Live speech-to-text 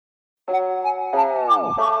What's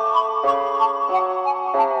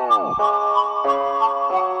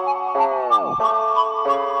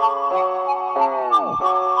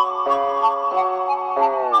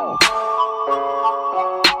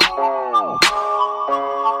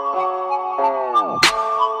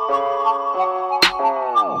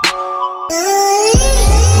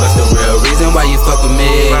the real reason why you fuck with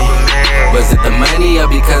me? Was it the money or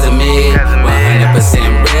because of me?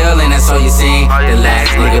 100% real and that's all you seen. The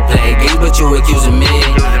last nigga played games but you accusing me.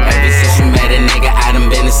 Ever since you met a nigga I done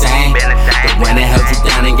been the same. The one that held you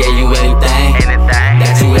down and gave you anything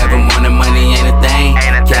that you ever wanted, money ain't a thing.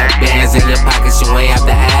 Cash bands in your pockets, you ain't have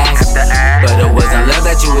to ask. But it wasn't love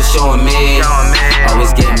that you was showing me.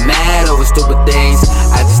 Always getting mad over stupid things.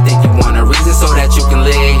 I just think you want a reason so that you can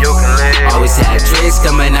leave. Always had tricks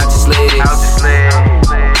coming out your sleeves.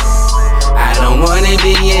 I don't wanna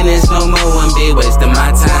be in this no more and be wasting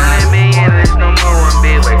my time.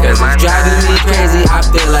 Cause it's driving me crazy, I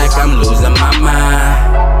feel like I'm losing my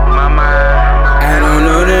mind. I don't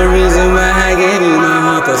know the reason why I gave you my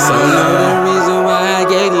heart for so long.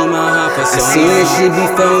 I seen this shit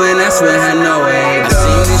before and I swear I know it. I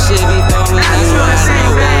seen this shit